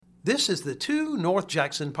This is the 2 North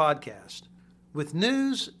Jackson podcast with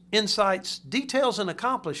news, insights, details, and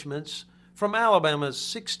accomplishments from Alabama's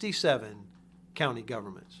 67 county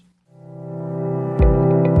governments.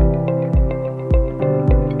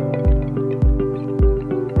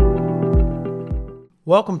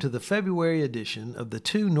 Welcome to the February edition of the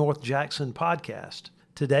 2 North Jackson podcast.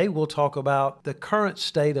 Today we'll talk about the current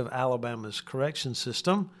state of Alabama's correction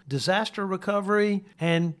system, disaster recovery,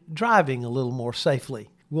 and driving a little more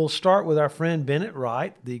safely. We'll start with our friend Bennet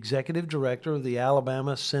Wright, the Executive Director of the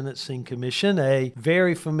Alabama Sentencing Commission, a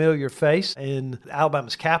very familiar face in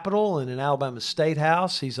Alabama's Capitol and in Alabama's State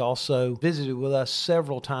House. He's also visited with us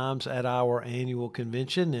several times at our annual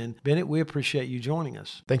convention. And Bennet, we appreciate you joining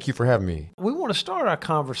us. Thank you for having me. We want to start our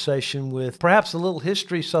conversation with perhaps a little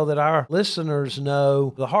history so that our listeners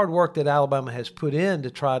know the hard work that Alabama has put in to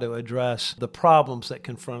try to address the problems that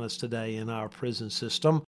confront us today in our prison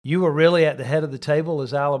system. You were really at the head of the table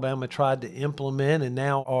as Alabama tried to implement and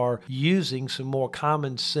now are using some more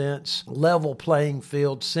common sense, level playing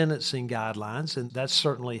field sentencing guidelines, and that's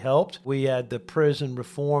certainly helped. We had the Prison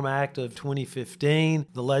Reform Act of 2015.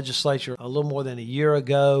 The legislature, a little more than a year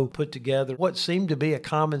ago, put together what seemed to be a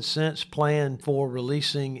common sense plan for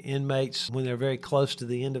releasing inmates when they're very close to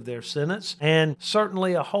the end of their sentence, and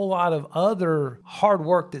certainly a whole lot of other hard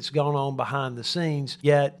work that's gone on behind the scenes,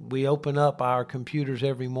 yet we open up our computers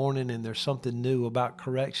every morning and there's something new about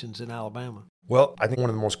corrections in Alabama. Well, I think one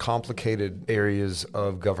of the most complicated areas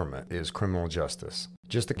of government is criminal justice.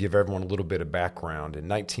 Just to give everyone a little bit of background, in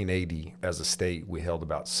 1980, as a state, we held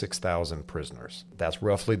about 6,000 prisoners. That's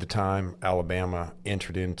roughly the time Alabama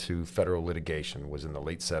entered into federal litigation, was in the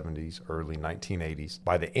late 70s, early 1980s.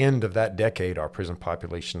 By the end of that decade, our prison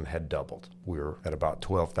population had doubled. We were at about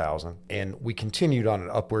 12,000. And we continued on an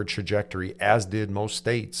upward trajectory, as did most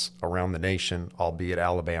states around the nation, albeit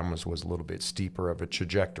Alabama's was a little bit steeper of a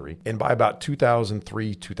trajectory. And by about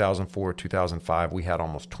 2003, 2004, 2005, we had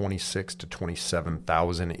almost 26 to 27,000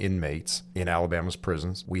 inmates in Alabama's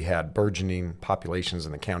prisons. We had burgeoning populations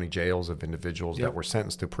in the county jails of individuals that were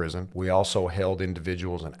sentenced to prison. We also held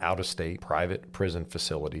individuals in out-of-state private prison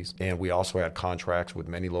facilities, and we also had contracts with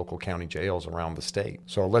many local county jails around the state.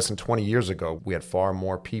 So less than 20 years ago, we had far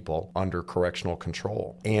more people under correctional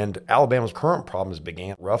control. And Alabama's current problems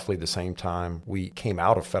began roughly the same time we came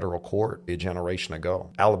out of federal court a generation ago.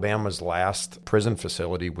 Alabama's last prison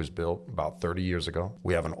facility was built about 30 years ago.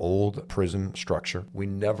 We have an old prison structure. We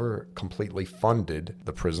never completely funded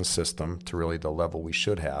the prison system to really the level we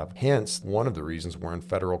should have. Hence, one of the reasons we're in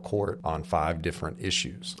federal court on 5 different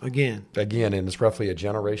issues. Again, and it's roughly a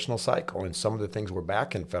generational cycle. And some of the things we're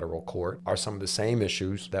back in federal court are some of the same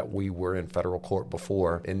issues that we were in federal court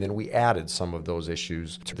before. And then we added some of those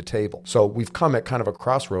issues to the table. So we've come at kind of a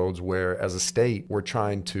crossroads where, as a state, we're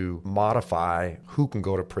trying to modify who can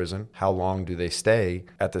go to prison, how long do they stay.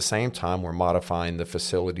 At the same time, we're modifying the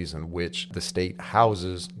facilities in which the state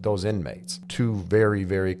houses those inmates. 2 very,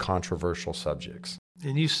 very controversial subjects.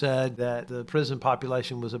 And you said that the prison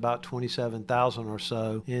population was about 27,000 or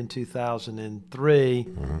so in 2003.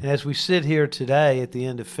 And as we sit here today at the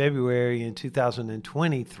end of February in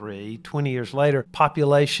 2023, 20 years later,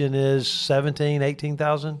 population is 17,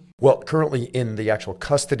 18,000? Well, currently in the actual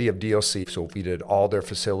custody of DOC, so if we did all their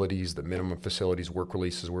facilities, the minimum facilities work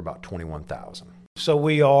releases, we're about 21,000. So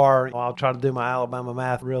we are, I'll try to do my Alabama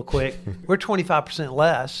math real quick, we're 25%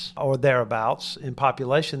 less or thereabouts in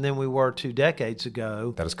population than we were 2 decades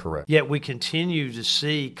ago. That is correct. Yet we continue to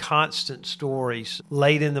see constant stories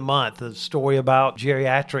late in the month, a story about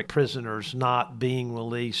geriatric prisoners not being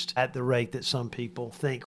released at the rate that some people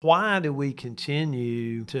think. Why do we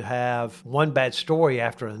continue to have one bad story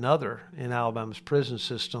after another in Alabama's prison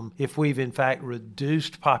system if we've in fact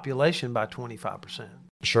reduced population by 25%?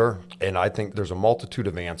 Sure. And I think there's a multitude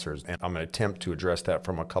of answers, and I'm going to attempt to address that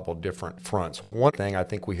from a couple different fronts. One thing I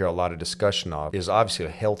think we hear a lot of discussion of is obviously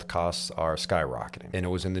health costs are skyrocketing. And it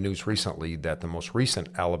was in the news recently that the most recent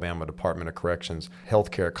Alabama Department of Corrections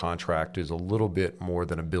healthcare contract is a little bit more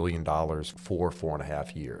than $1 billion for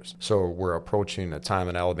 4.5 years. So we're approaching a time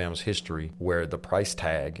in Alabama's history where the price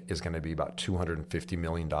tag is going to be about $250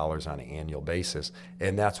 million on an annual basis.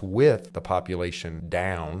 And that's with the population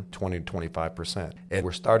down 20 to 25%. And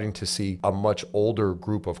we're starting to see a much older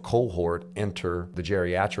group of cohort enter the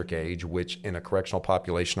geriatric age, which in a correctional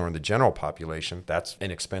population or in the general population, that's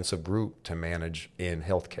an expensive group to manage in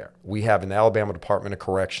healthcare. We have in the Alabama Department of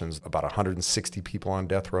Corrections about 160 people on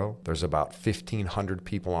death row. There's about 1,500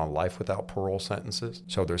 people on life without parole sentences.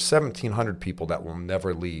 So there's 1,700 people that will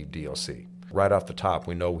never leave DOC. Right off the top,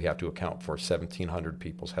 we know we have to account for 1,700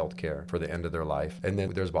 people's health care for the end of their life. And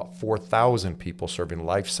then there's about 4,000 people serving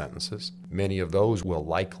life sentences. Many of those will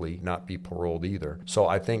likely not be paroled either. So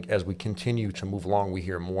I think as we continue to move along, we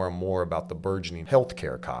hear more and more about the burgeoning health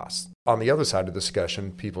care costs. On the other side of the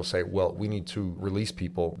discussion, people say, well, we need to release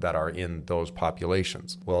people that are in those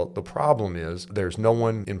populations. Well, the problem is there's no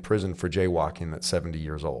one in prison for jaywalking that's 70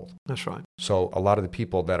 years old. That's right. So a lot of the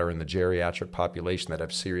people that are in the geriatric population that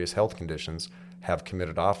have serious health conditions have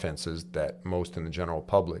committed offenses that most in the general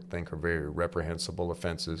public think are very reprehensible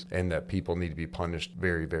offenses and that people need to be punished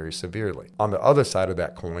very, very severely. On the other side of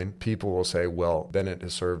that coin, people will say, well, Bennet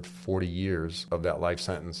has served 40 years of that life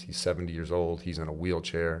sentence. He's 70 years old. He's in a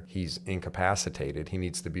wheelchair. He's incapacitated. He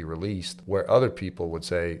needs to be released. Where other people would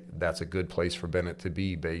say that's a good place for Bennet to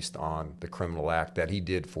be based on the criminal act that he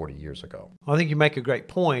did 40 years ago. I think you make a great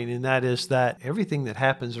point, and that is that everything that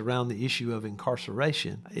happens around the issue of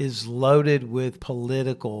incarceration is loaded with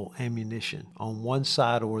political ammunition on one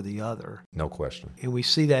side or the other. No question. And we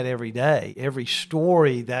see that every day. Every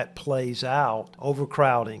story that plays out,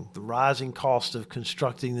 overcrowding, the rising cost of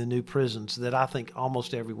constructing the new prisons that I think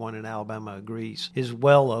almost everyone in Alabama agrees is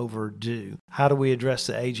well overdue. How do we address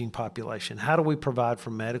the aging population? How do we provide for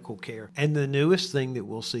medical care? And the newest thing that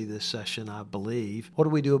we'll see this session, I believe, what do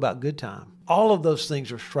we do about good time? All of those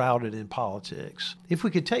things are shrouded in politics. If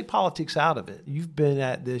we could take politics out of it, you've been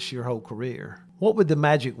at this your whole career. What would the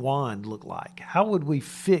magic wand look like? How would we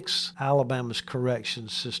fix Alabama's correction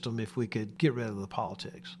system if we could get rid of the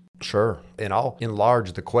politics? Sure. And I'll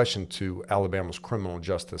enlarge the question to Alabama's criminal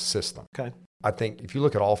justice system. Okay. I think if you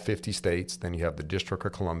look at all 50 states, then you have the District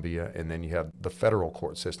of Columbia, and then you have the federal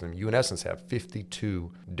court system. You, in essence, have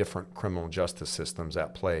 52 different criminal justice systems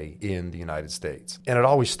at play in the United States. And it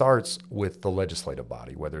always starts with the legislative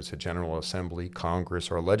body, whether it's a General Assembly,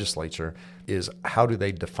 Congress, or a legislature, is how do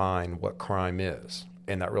they define what crime is?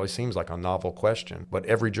 And that really seems like a novel question. But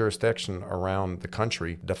every jurisdiction around the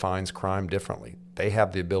country defines crime differently. They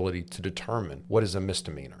have the ability to determine what is a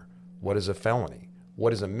misdemeanor, what is a felony,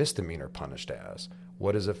 what is a misdemeanor punished as?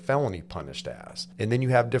 What is a felony punished as? And then you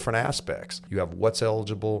have different aspects. You have what's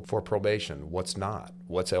eligible for probation, what's not,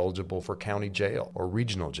 what's eligible for county jail or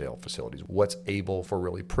regional jail facilities, what's able for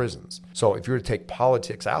really prisons. So if you were to take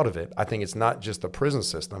politics out of it, I think it's not just the prison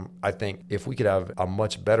system. I think if we could have a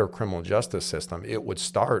much better criminal justice system, it would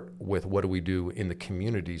start with what do we do in the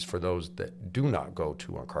communities for those that do not go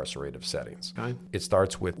to incarcerative settings. Okay. It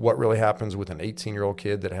starts with what really happens with an 18-year-old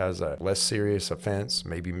kid that has a less serious offense,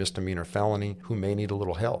 maybe misdemeanor felony, who may need a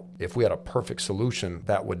little help. If we had a perfect solution,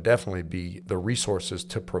 that would definitely be the resources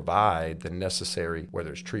to provide the necessary,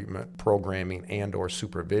 whether it's treatment, programming, and or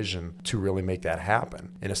supervision to really make that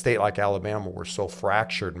happen. In a state like Alabama, we're so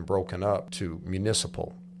fractured and broken up to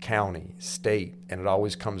municipal, county, state, and it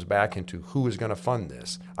always comes back into who is going to fund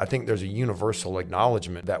this. I think there's a universal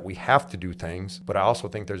acknowledgement that we have to do things, but I also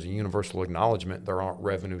think there's a universal acknowledgement there aren't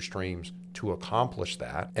revenue streams to accomplish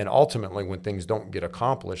that. And ultimately, when things don't get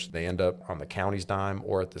accomplished, they end up on the county's dime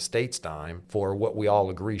or at the state's dime for what we all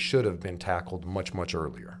agree should have been tackled much, much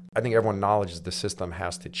earlier. I think everyone acknowledges the system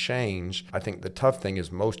has to change. I think the tough thing is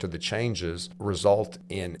most of the changes result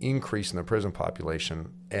in increase in the prison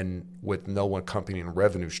population and with no accompanying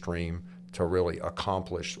revenue stream to really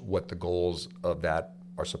accomplish what the goals of that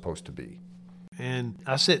are supposed to be. And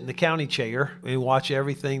I sit in the county chair and watch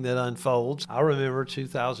everything that unfolds. I remember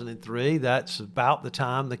 2003, that's about the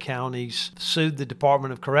time the counties sued the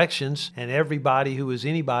Department of Corrections, and everybody who was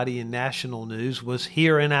anybody in national news was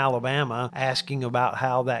here in Alabama asking about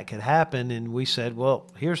how that could happen. And we said, well,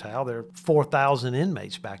 here's how. There are 4,000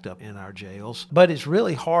 inmates backed up in our jails. But it's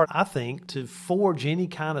really hard, I think, to forge any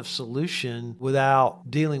kind of solution without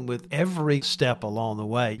dealing with every step along the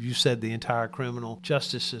way. You said the entire criminal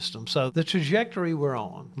justice system. So the trajectory we're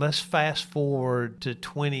on, let's fast forward to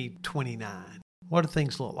 2029. What do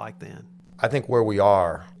things look like then? I think where we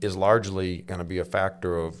are is largely going to be a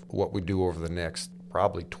factor of what we do over the next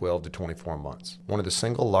probably 12 to 24 months. One of the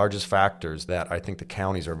single largest factors that I think the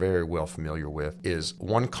counties are very well familiar with is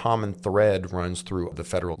one common thread runs through the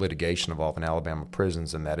federal litigation involving Alabama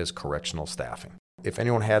prisons, and that is correctional staffing. If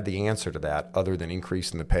anyone had the answer to that other than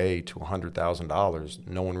increasing the pay to $100,000,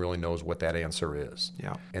 no one really knows what that answer is.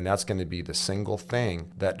 Yeah. And that's going to be the single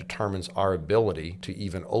thing that determines our ability to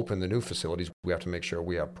even open the new facilities. We have to make sure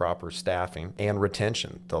we have proper staffing and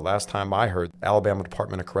retention. The last time I heard, Alabama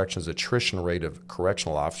Department of Corrections attrition rate of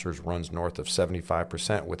correctional officers runs north of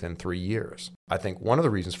 75% within 3 years. I think one of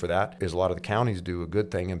the reasons for that is a lot of the counties do a good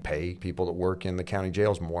thing and pay people that work in the county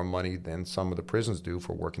jails more money than some of the prisons do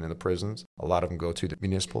for working in the prisons. A lot of them go to the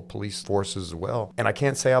municipal police forces as well. And I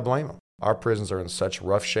can't say I blame them. Our prisons are in such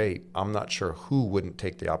rough shape, I'm not sure who wouldn't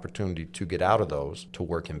take the opportunity to get out of those to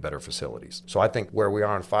work in better facilities. So I think where we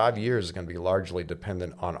are in 5 years is going to be largely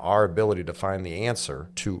dependent on our ability to find the answer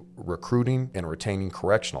to recruiting and retaining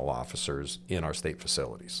correctional officers in our state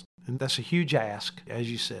facilities. And that's a huge ask.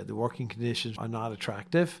 As you said, the working conditions are not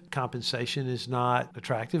attractive. Compensation is not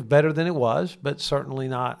attractive, better than it was, but certainly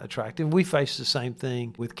not attractive. We face the same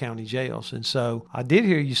thing with county jails. And so I did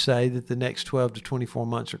hear you say that the next 12 to 24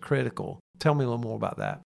 months are critical. Tell me a little more about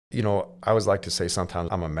that. You know, I always like to say sometimes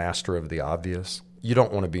I'm a master of the obvious. You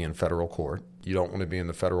don't want to be in federal court. You don't want to be in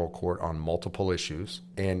the federal court on multiple issues,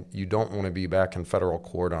 and you don't want to be back in federal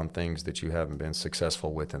court on things that you haven't been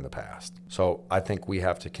successful with in the past. So I think we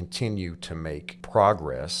have to continue to make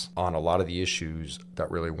progress on a lot of the issues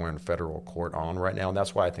that really we're in federal court on right now, and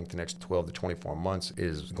that's why I think the next 12 to 24 months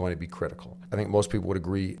is going to be critical. I think most people would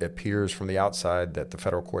agree, it appears from the outside, that the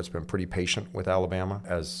federal court's been pretty patient with Alabama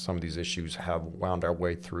as some of these issues have wound our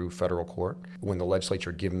way through federal court. When the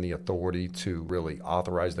legislature given the authority to really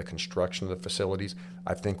authorize the construction of the facilities,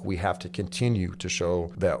 I think we have to continue to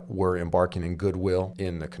show that we're embarking in goodwill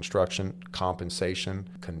in the construction, compensation,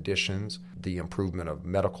 conditions, the improvement of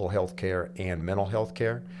medical health care and mental health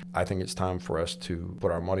care. I think it's time for us to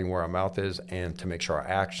put our money where our mouth is and to make sure our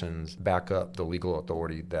actions back up the legal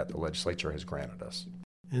authority that the legislature has granted us.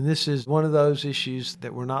 And this is one of those issues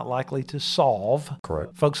that we're not likely to solve.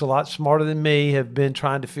 Correct. Folks a lot smarter than me have been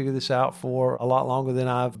trying to figure this out for a lot longer than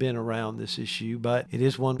I've been around this issue, but it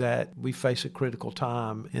is one that we face a critical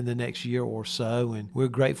time in the next year or so, and we're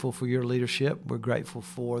grateful for your leadership. We're grateful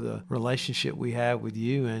for the relationship we have with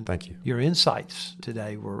you, and thank you. Your insights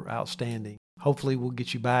today were outstanding. Hopefully we'll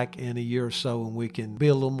get you back in a year or so and we can be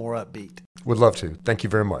a little more upbeat. Would love to. Thank you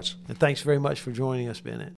very much. And thanks very much for joining us,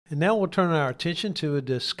 Bennet. And now we'll turn our attention to a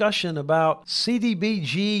discussion about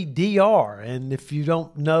CDBG-DR. And if you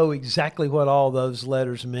don't know exactly what all those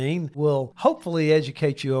letters mean, we'll hopefully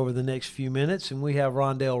educate you over the next few minutes. And we have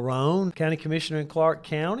Rhondel Rhone, County Commissioner in Clarke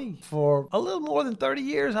County for a little more than 30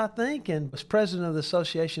 years, I think, and was president of the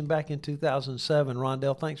association back in 2007.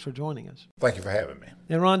 Rhondel, thanks for joining us. Thank you for having me.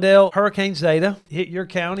 And Rhondel, Hurricane Zeta hit your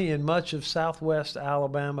county and much of southwest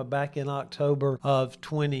Alabama back in October of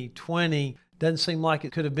 2020. Doesn't seem like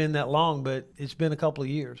it could have been that long, but it's been a couple of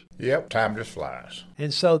years. Yep, time just flies.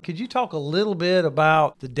 And so could you talk a little bit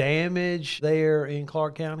about the damage there in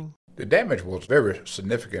Clarke County? The damage was very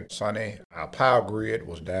significant, Sonny. Our power grid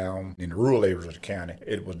was down in the rural areas of the county.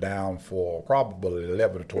 It was down for probably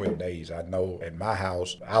 11 to 12 days. I know at my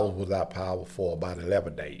house, I was without power for about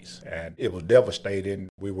 11 days. And it was devastating.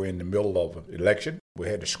 We were in the middle of an election. We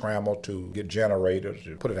had to scramble to get generators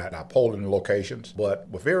to put it at our polling locations. But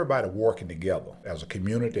with everybody working together as a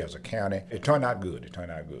community, as a county, it turned out good.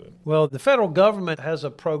 Well, the federal government has a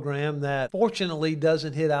program that fortunately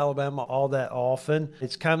doesn't hit Alabama all that often.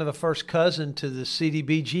 It's kind of a first cousin to the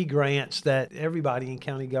CDBG grants that everybody in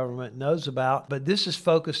county government knows about. But this is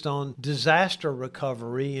focused on disaster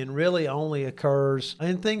recovery and really only occurs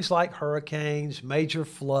in things like hurricanes, major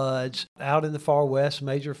floods, out in the far west,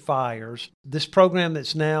 major fires. This program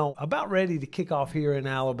that's now about ready to kick off here in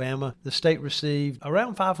Alabama, the state received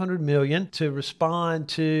around $500 million to respond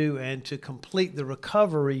to and to complete the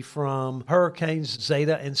recovery from Hurricanes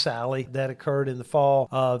Zeta and Sally that occurred in the fall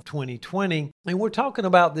of 2020. And we're talking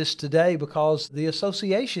about this today because the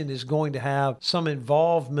association is going to have some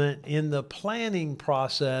involvement in the planning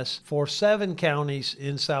process for 7 counties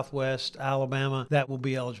in southwest Alabama that will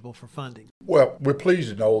be eligible for funding. Well, we're pleased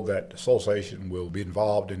to know that the association will be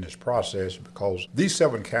involved in this process because these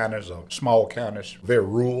 7 counties are small counties, very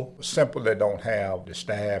rural, simply they don't have the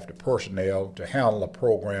staff, the personnel to handle a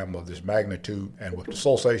program of this magnitude. And with the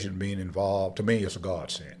association being involved, to me, it's a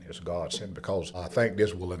godsend. It's a godsend because I think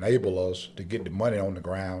this will enable us to get the money on the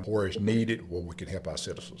ground where it's needed, where we can help our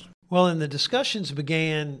citizens. Well, and the discussions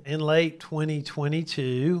began in late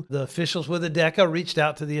 2022. The officials with ACCA reached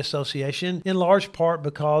out to the association in large part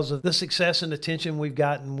because of the success and attention we've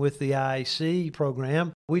gotten with the IAC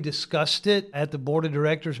program. We discussed it at the board of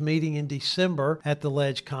directors meeting in December at the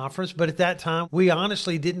Ledge Conference, but at that time, we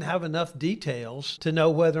honestly didn't have enough details to know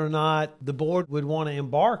whether or not the board would want to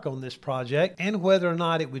embark on this project and whether or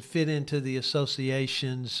not it would fit into the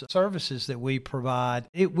association's services that we provide.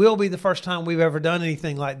 It will be the first time we've ever done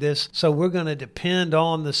anything like this, so we're going to depend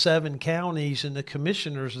on the 7 counties and the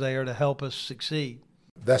commissioners there to help us succeed.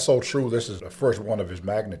 That's so true. This is the first one of its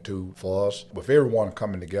magnitude for us. With everyone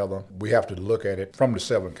coming together, we have to look at it from the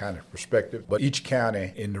 7 county perspective. But each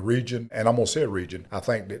county in the region, and I'm going to say region, I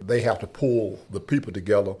think that they have to pull the people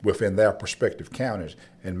together within their respective counties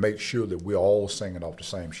and make sure that we're all singing off the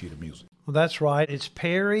same sheet of music. Well, that's right. It's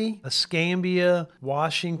Perry, Escambia,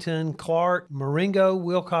 Washington, Clarke, Marengo,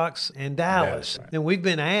 Wilcox, and Dallas. Right. And we've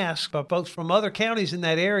been asked by folks from other counties in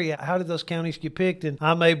that area, how did those counties get picked? And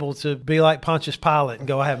I'm able to be like Pontius Pilate and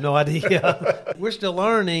go, I have no idea. We're still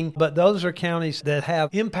learning, but those are counties that have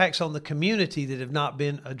impacts on the community that have not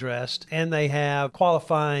been addressed, and they have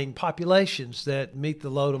qualifying populations that meet the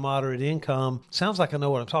low to moderate income. Sounds like I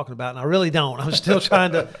know what I'm talking about, and I really don't. I'm still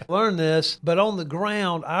trying to learn this. But on the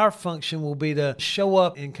ground, our function will be to show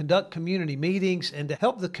up and conduct community meetings and to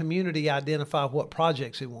help the community identify what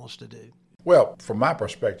projects it wants to do. Well, from my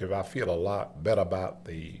perspective, I feel a lot better about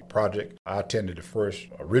the project. I attended the first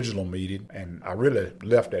original meeting, and I really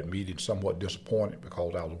left that meeting somewhat disappointed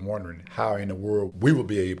because I was wondering how in the world we would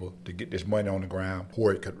be able to get this money on the ground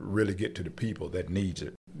where it could really get to the people that needs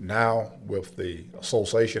it. Now, with the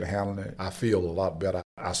association handling it, I feel a lot better.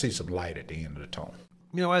 I see some light at the end of the tunnel.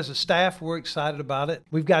 You know, as a staff, we're excited about it.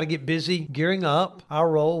 We've got to get busy gearing up. Our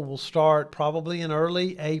role will start probably in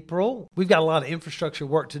early April. We've got a lot of infrastructure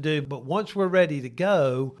work to do, but once we're ready to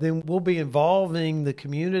go, then we'll be involving the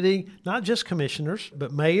community, not just commissioners,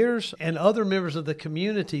 but mayors and other members of the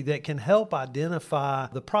community that can help identify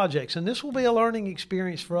the projects. And this will be a learning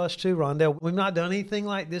experience for us too, Rhondel. We've not done anything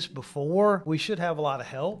like this before. We should have a lot of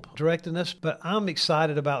help directing us, but I'm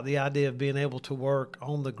excited about the idea of being able to work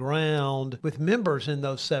on the ground with members in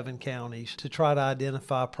those 7 counties to try to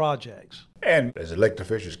identify projects. And as elected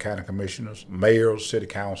officials, county commissioners, mayors, city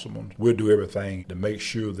councilmen, we'll do everything to make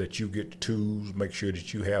sure that you get the tools, make sure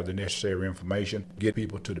that you have the necessary information, get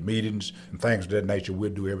people to the meetings and things of that nature. We'll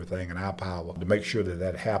do everything in our power to make sure that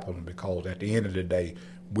that happens, because at the end of the day,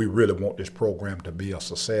 we really want this program to be a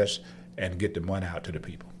success and get the money out to the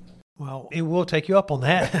people. Well, and we'll take you up on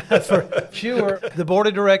that for sure. The board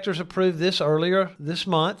of directors approved this earlier this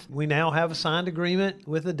month. We now have a signed agreement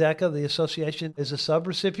with ACCA. The association is a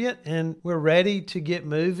subrecipient, and we're ready to get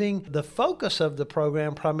moving. The focus of the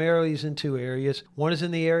program primarily is in 2 areas. One is in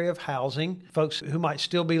the area of housing, folks who might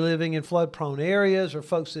still be living in flood-prone areas or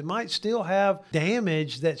folks that might still have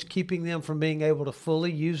damage that's keeping them from being able to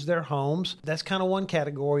fully use their homes. That's kind of one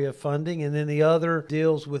category of funding, and then the other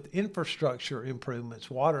deals with infrastructure improvements,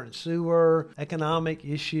 water and sewer, economic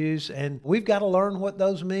issues, and we've got to learn what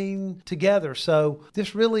those mean together. So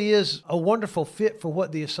this really is a wonderful fit for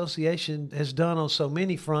what the association has done on so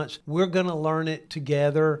many fronts. We're going to learn it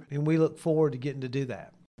together, and we look forward to getting to do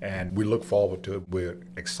that. And we look forward to it. We're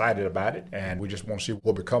excited about it, and we just want to see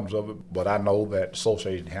what becomes of it. But I know that the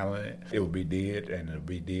association handling it, it will be did, and it'll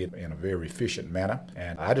be did in a very efficient manner.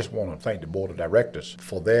 And I just want to thank the board of directors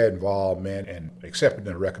for their involvement and accepting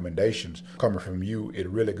the recommendations coming from you. It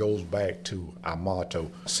really goes back to our motto,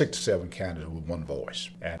 6 to 7 counties with one voice.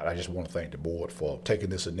 And I just want to thank the board for taking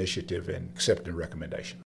this initiative and accepting the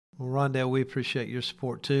recommendation. Well, Rhondel, we appreciate your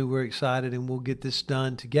support too. We're excited, and we'll get this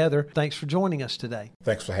done together. Thanks for joining us today.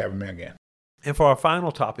 Thanks for having me again. And for our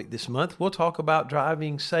final topic this month, we'll talk about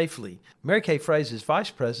driving safely. Mary Kay Fraze is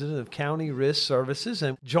Vice President of County Risk Services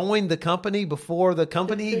and joined the company before the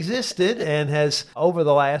company existed, and has, over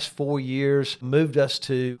the last 4 years, moved us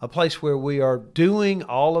to a place where we are doing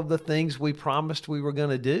all of the things we promised we were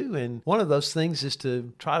going to do. And one of those things is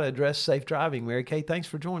to try to address safe driving. Mary Kay, thanks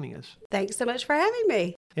for joining us. Thanks so much for having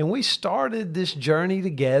me. And we started this journey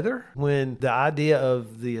together when the idea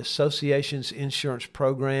of the association's insurance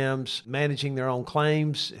programs, managing their own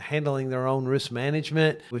claims, handling their own risk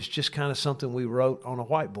management was just kind of something we wrote on a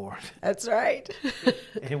whiteboard. That's right.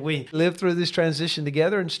 And we lived through this transition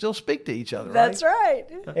together and still speak to each other, That's right.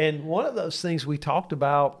 And one of those things we talked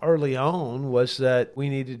about early on was that we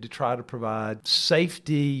needed to try to provide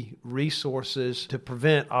safety resources to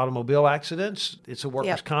prevent automobile accidents. It's a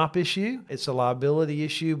workers' comp issue. It's a liability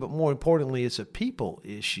issue. But more importantly, it's a people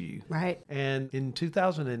issue. Right. And in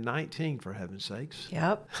 2019, for heaven's sakes,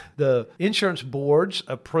 the insurance boards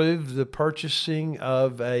approved the purchasing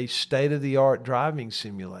of a state-of-the-art driving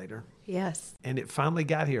simulator. Yes. And it finally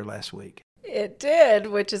got here last week. It did,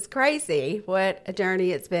 which is crazy. What a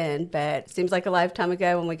journey it's been. But it seems like a lifetime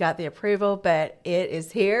ago when we got the approval, but it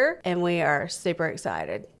is here, and we are super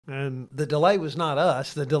excited. And the delay was not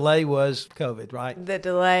us. The delay was COVID, right? The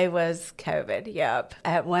delay was COVID, yep.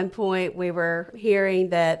 At one point, we were hearing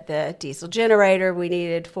that the diesel generator we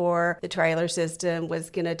needed for the trailer system was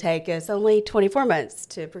going to take us only 24 months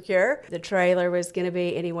to procure. The trailer was going to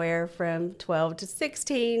be anywhere from 12 to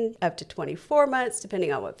 16, up to 24 months,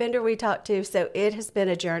 depending on what vendor we talked to. So it has been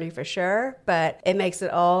a journey for sure, but it makes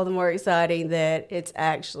it all the more exciting that it's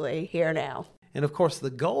actually here now. And of course, the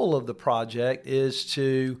goal of the project is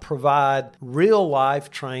to provide real-life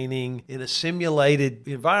training in a simulated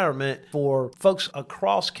environment for folks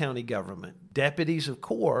across county government. deputies, of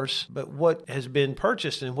course, but what has been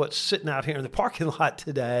purchased and what's sitting out here in the parking lot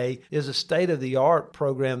today is a state-of-the-art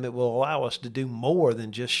program that will allow us to do more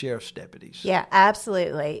than just sheriff's deputies. Yeah,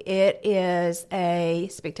 absolutely. It is a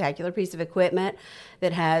spectacular piece of equipment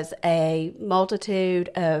that has a multitude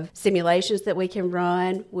of simulations that we can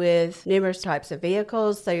run with numerous types of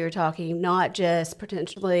vehicles. So you're talking not just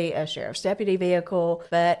potentially a sheriff's deputy vehicle,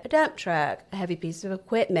 but a dump truck, a heavy piece of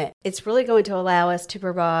equipment. It's really going to allow us to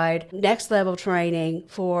provide next level training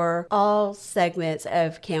for all segments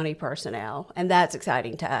of county personnel. And that's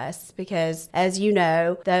exciting to us because, as you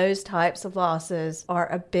know, those types of losses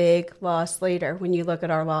are a big loss leader when you look at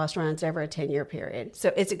our loss runs over a 10-year period.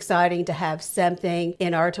 So it's exciting to have something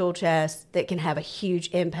in our tool chest that can have a huge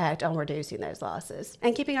impact on reducing those losses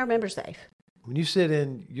and keeping our members safe. When you sit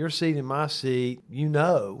in your seat and my seat, you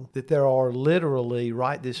know that there are literally,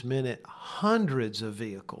 right this minute, hundreds of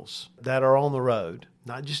vehicles that are on the road,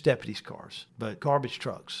 not just deputies' cars, but garbage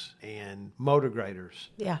trucks and motor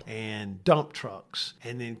graders and dump trucks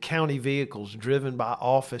and then county vehicles driven by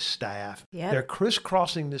office staff. Yep. They're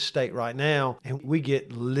crisscrossing this state right now, and we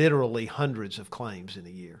get literally hundreds of claims in a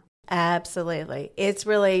year. Absolutely. It's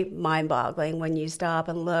really mind-boggling when you stop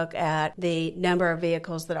and look at the number of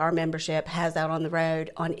vehicles that our membership has out on the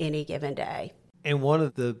road on any given day. And one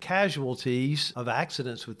of the casualties of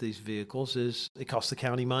accidents with these vehicles is it costs the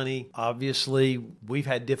county money. Obviously, we've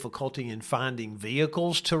had difficulty in finding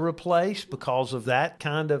vehicles to replace because of that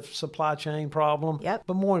kind of supply chain problem. Yep.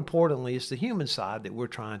 But more importantly, it's the human side that we're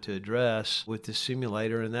trying to address with this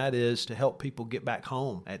simulator, and that is to help people get back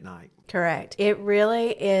home at night. Correct. It really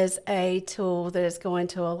is a tool that is going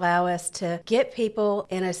to allow us to get people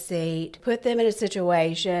in a seat, put them in a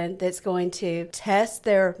situation that's going to test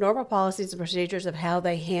their normal policies and procedures of how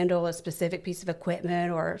they handle a specific piece of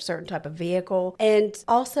equipment or a certain type of vehicle, and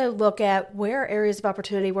also look at where are areas of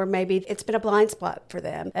opportunity where maybe it's been a blind spot for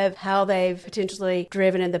them of how they've potentially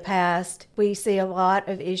driven in the past. We see a lot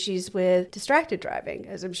of issues with distracted driving,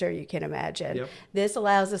 as I'm sure you can imagine. Yep. This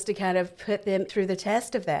allows us to kind of put them through the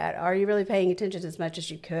test of that. Are you really paying attention as much as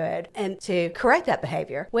you could? And to correct that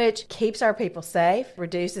behavior, which keeps our people safe,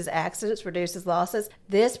 reduces accidents, reduces losses.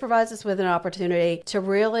 This provides us with an opportunity to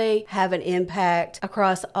really have an impact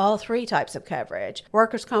across all three types of coverage: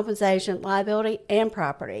 workers' compensation, liability, and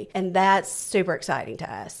property. And that's super exciting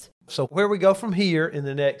to us. So where we go from here in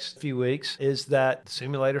the next few weeks is that the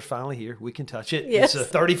simulator's finally here. We can touch it. Yes. It's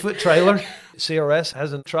a 30-foot trailer. CRS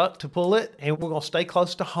has a truck to pull it, and we're going to stay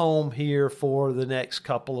close to home here for the next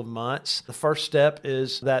couple of months. The first step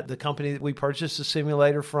is that the company that we purchased the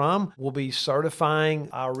simulator from will be certifying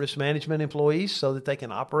our risk management employees so that they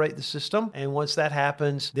can operate the system. And once that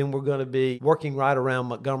happens, then we're going to be working right around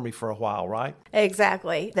Montgomery for a while, right?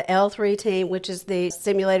 Exactly. The L3 team, which is the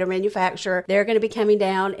simulator manufacturer, they're going to be coming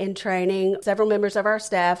down and training several members of our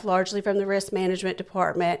staff, largely from the risk management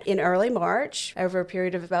department, in early March over a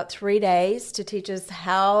period of about 3 days to teach us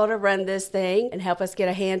how to run this thing and help us get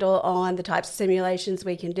a handle on the types of simulations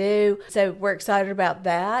we can do. So we're excited about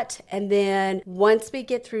that. And then once we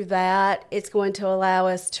get through that, it's going to allow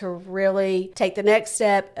us to really take the next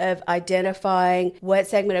step of identifying what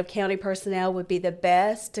segment of county personnel would be the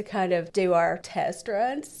best to kind of do our test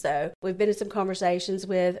runs. So we've been in some conversations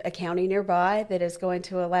with a county nearby that is going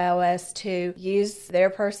to allow us to use their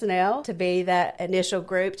personnel to be that initial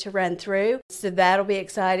group to run through. So that'll be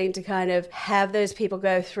exciting to kind of have those people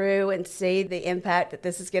go through and see the impact that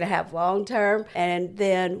this is going to have long term. And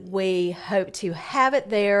then we hope to have it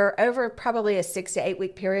there over probably a 6 to 8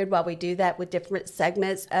 week period while we do that with different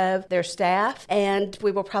segments of their staff. And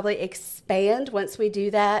we will probably expand once we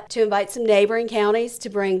do that to invite some neighboring counties to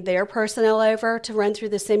bring their personnel over to run through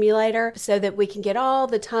the simulator so that we can get all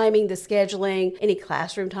the timing, the scheduling, any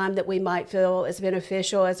classroom time that we might feel is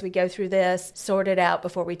beneficial as we go through this sorted out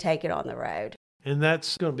before we take it on the road. And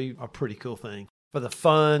that's going to be a pretty cool thing for the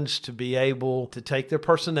funds to be able to take their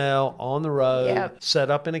personnel on the road, set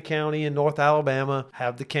up in a county in North Alabama,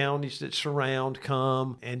 have the counties that surround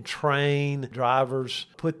come and train drivers,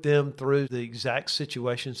 put them through the exact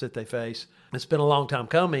situations that they face. It's been a long time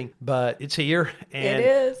coming, but it's here, and it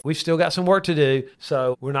is. We've still got some work to do,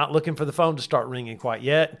 so we're not looking for the phone to start ringing quite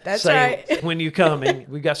yet. That's saying, right. When you're coming,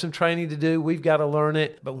 we've got some training to do. We've got to learn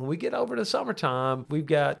it, but when we get over to summertime, we've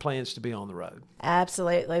got plans to be on the road.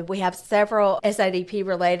 Absolutely. We have several SOPs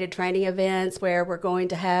SIDP-related training events where we're going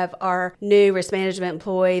to have our new risk management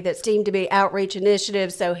employee that's deemed to be outreach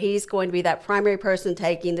initiative. So he's going to be that primary person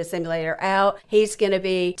taking the simulator out. He's going to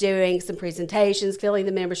be doing some presentations, filling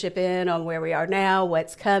the membership in on where we are now,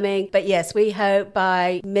 what's coming. But yes, we hope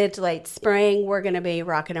by mid to late spring, we're going to be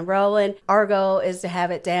rocking and rolling. Our goal is to have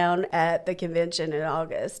it down at the convention in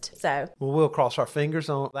August. So we'll cross our fingers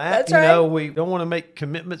on that. That's right. We don't want to make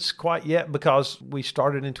commitments quite yet because we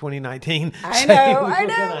started in 2019. I know. We're going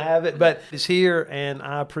to have it, but it's here, and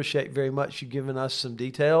I appreciate very much you giving us some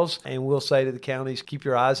details. And we'll say to the counties, keep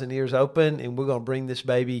your eyes and ears open, and we're going to bring this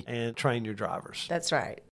baby and train your drivers. That's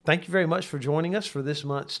right. Thank you very much for joining us for this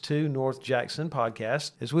month's 2 North Jackson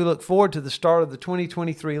podcast. As we look forward to the start of the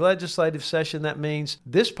 2023 legislative session, that means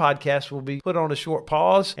this podcast will be put on a short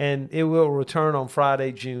pause and it will return on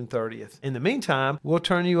Friday, June 30th. In the meantime, we'll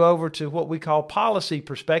turn you over to what we call policy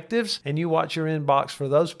perspectives, and you watch your inbox for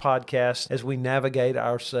those podcasts as we navigate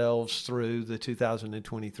ourselves through the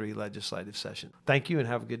 2023 legislative session. Thank you and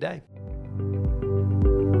have a good day.